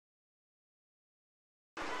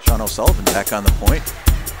Sean O'Sullivan back on the point.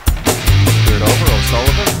 Cleared over,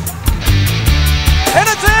 O'Sullivan. And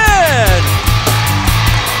it's in!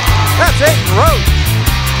 That's Aiden Roach.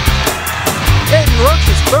 Aiden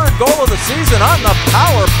Roach's third goal of the season on the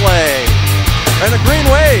power play. And the Green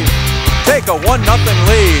Wave take a 1-0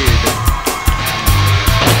 lead.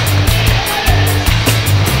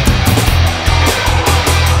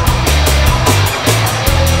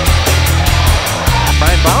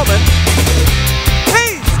 Brian Bauman.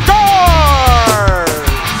 He scores!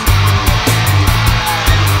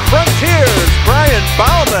 Frontiers, Brian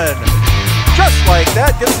Bauman. Just like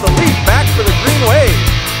that, gets the lead back for the Green Wave.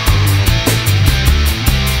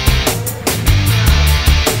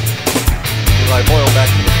 Eli Boyle back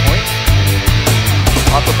to the point.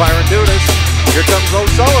 Off of Byron Dudas. Here comes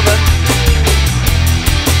O'Sullivan.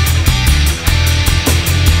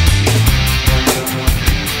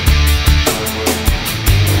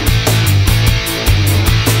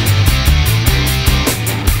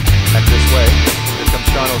 Back this way. Here comes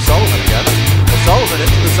Sean O'Sullivan again. O'Sullivan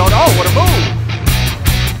into the zone. Oh, what a move!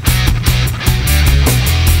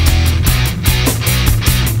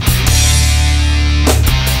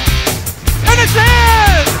 And it's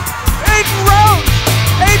in! Aiden Roach!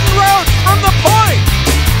 Aiden Roach from the point!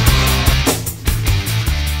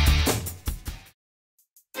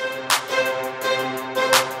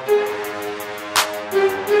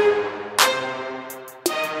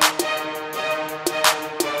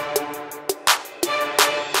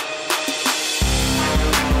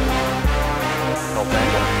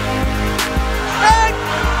 And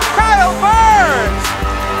Kyle Barnes!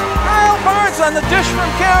 Kyle Barnes on the dish from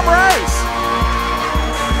Cam Rice.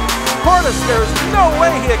 Cordes, there's no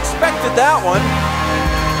way he expected that one.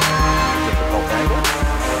 Difficult angle.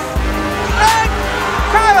 And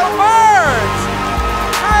Kyle Barnes!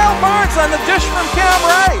 Kyle Barnes on the dish from Cam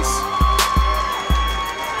Rice.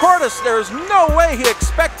 Cordes, there's no way he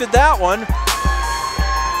expected that one.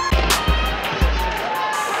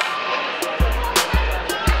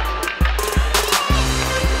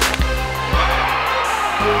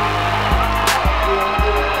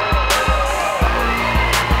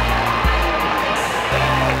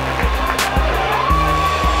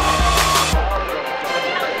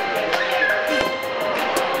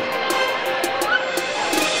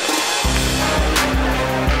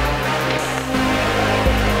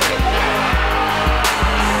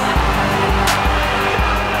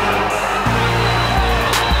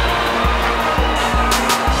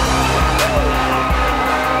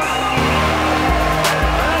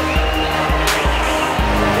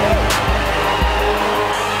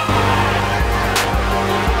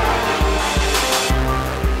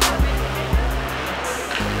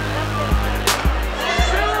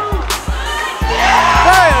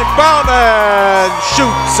 Bauman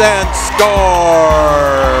shoots and scores!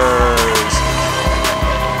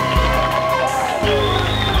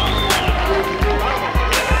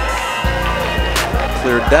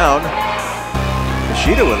 Cleared down.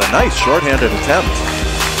 Machida with a nice shorthanded attempt.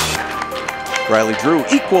 Riley Drew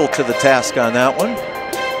equal to the task on that one.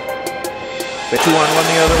 The 2-on-1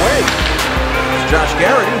 the other way. Josh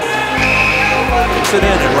Garrity puts it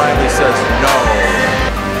in and Riley says no.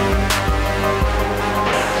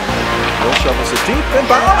 Will shovels it deep and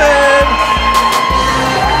Bauman!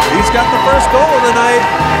 He's got the first goal of the night.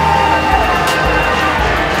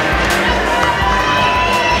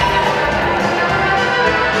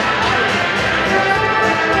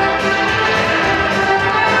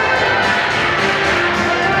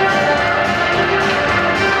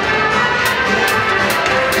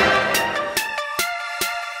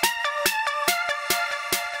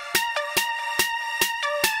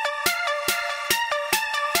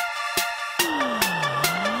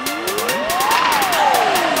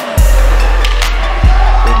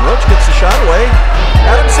 Gets the shot away.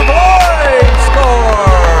 Adam Savoy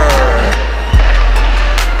score!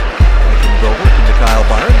 Comes over to Kyle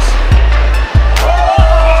Barnes.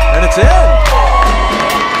 And it's in!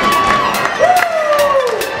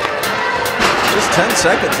 Just 10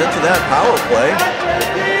 seconds into that power play.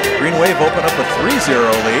 Green Wave open up a 3-0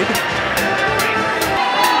 lead.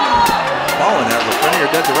 Ball in that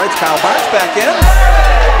Lafreniere dead to rights. Kyle Barnes back in.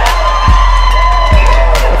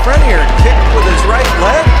 Lafreniere kicked with his right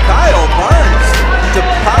leg. Kyle Barnes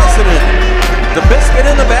deposited the biscuit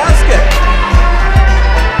in the basket.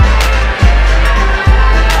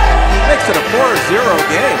 Makes it a 4-0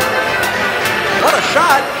 game. What a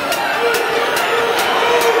shot.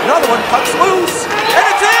 Another one pucks loose. And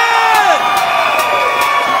it's in!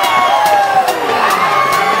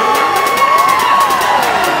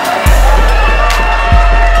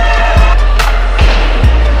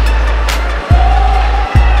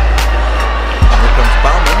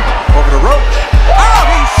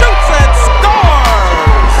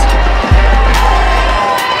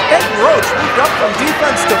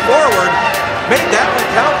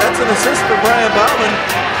 assist for Brian Bauman.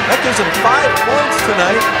 That gives him 5 points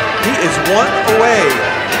tonight. He is 1 away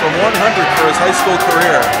from 100 for his high school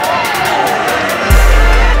career.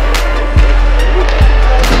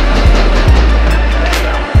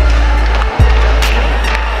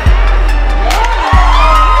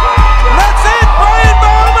 That's it, Brian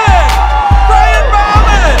Bauman! Brian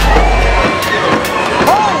Bauman!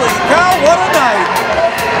 Holy cow, what a night!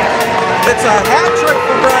 It's a hat trick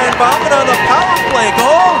for Brian Bauman on the power play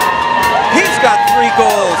goal. He's got 3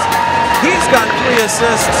 goals. He's got 3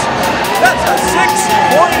 assists. That's a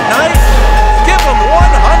 6-point night. Give him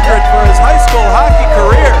 100 for his high school hockey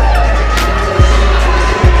career.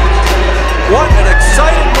 What an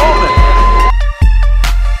exciting moment.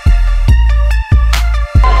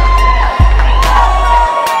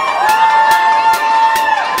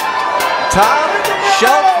 Top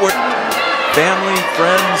shelf with family,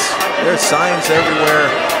 friends. There's signs everywhere.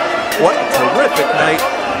 What a terrific night.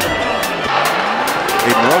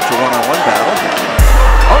 Aiden Roach, a one-on-one battle.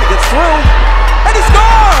 Oh, he gets through, and he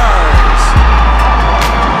scores!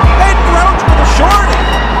 Aiden Roach with a shorty.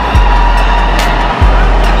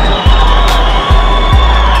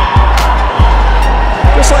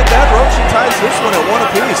 Just like that, Roach ties this one at 1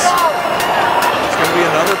 apiece. It's going to be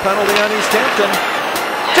another penalty on East Hampton.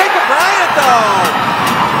 Jacob Bryant, though!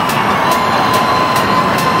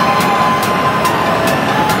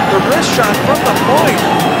 The wrist shot from the point.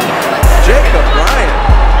 Jacob Bryant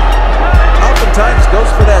oftentimes goes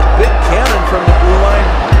for that big cannon from the blue line.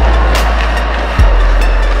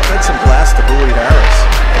 Had some blast to Bowie Harris.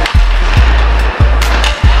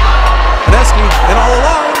 Haneski and all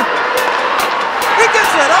alone. He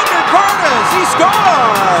gets it under Cordes. He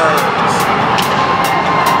scores!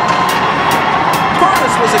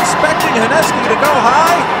 Cordes was expecting Haneski to go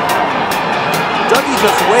high. Dougie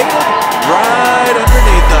just waited right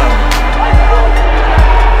underneath them.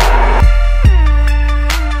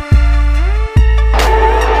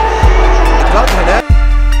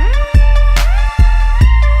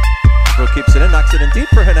 Keeps it in, knocks it in deep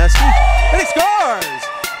for Haneski, and he scores!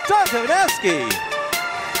 Doug Haneski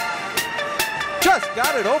just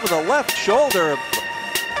got it over the left shoulder of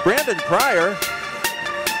Brandon Pryor.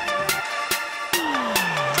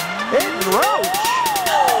 Aiden Roach!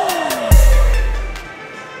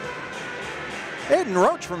 Aiden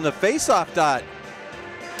Roach from the face-off dot.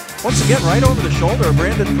 Once again, right over the shoulder of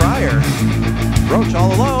Brandon Pryor. Roach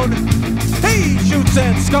all alone. He shoots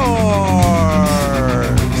and scores!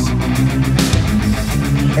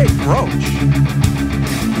 Aiden Roach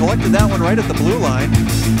collected that one right at the blue line.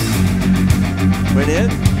 Went in,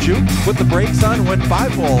 juked, put the brakes on, went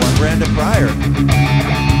 5-hole on Brandon Pryor.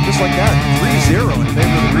 Just like that, 3-0 in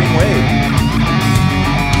favor of the Green Wave.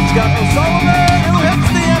 He's got O'Sullivan, who hits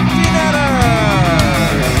the empty netter!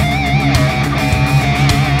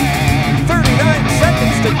 39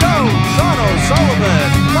 seconds to go. Sean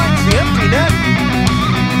O'Sullivan finds the empty net.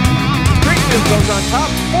 Greenfield goes on top,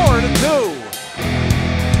 4-2.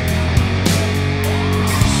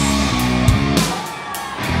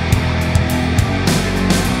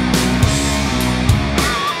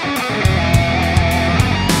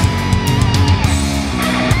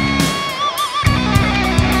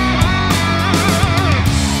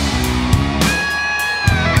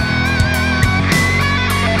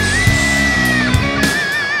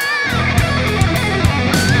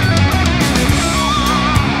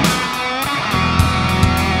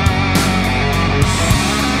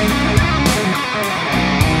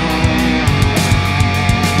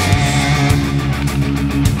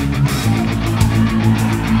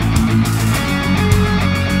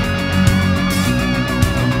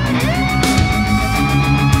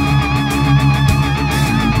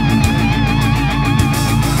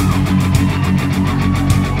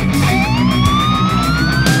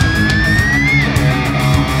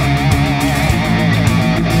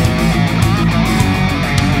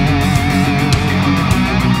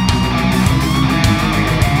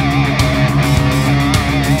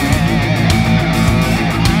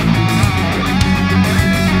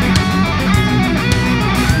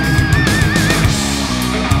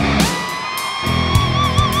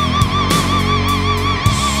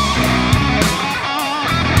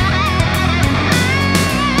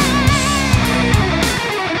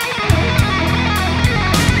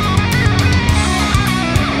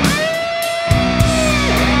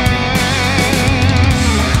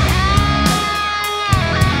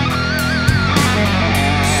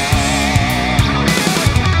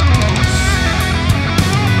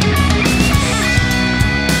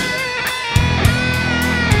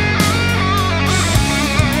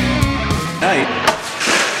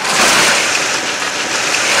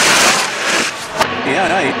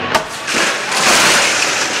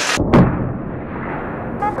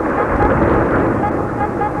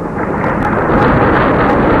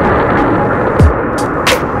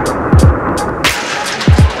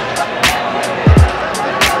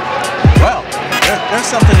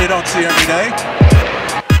 something you don't see every day.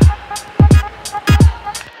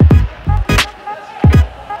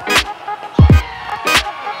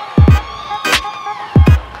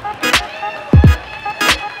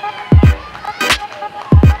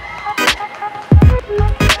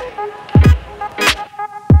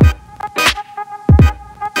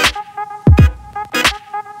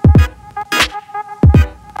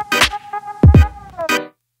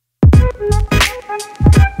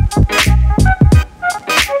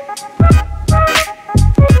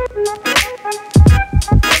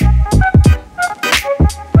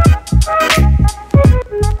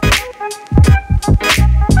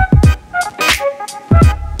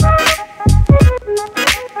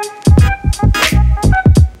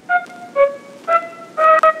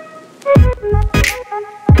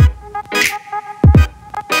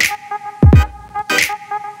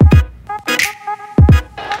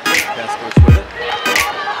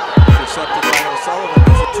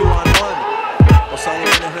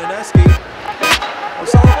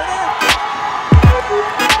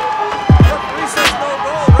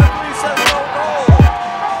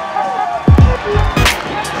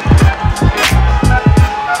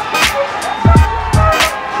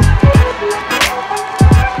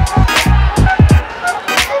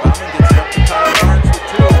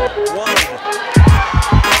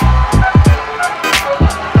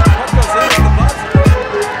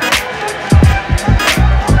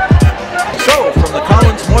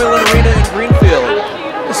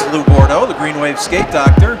 Lou Bordeaux, the Green Wave Skate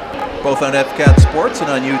Doctor, both on FCAT Sports and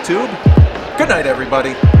on YouTube. Good night,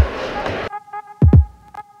 everybody.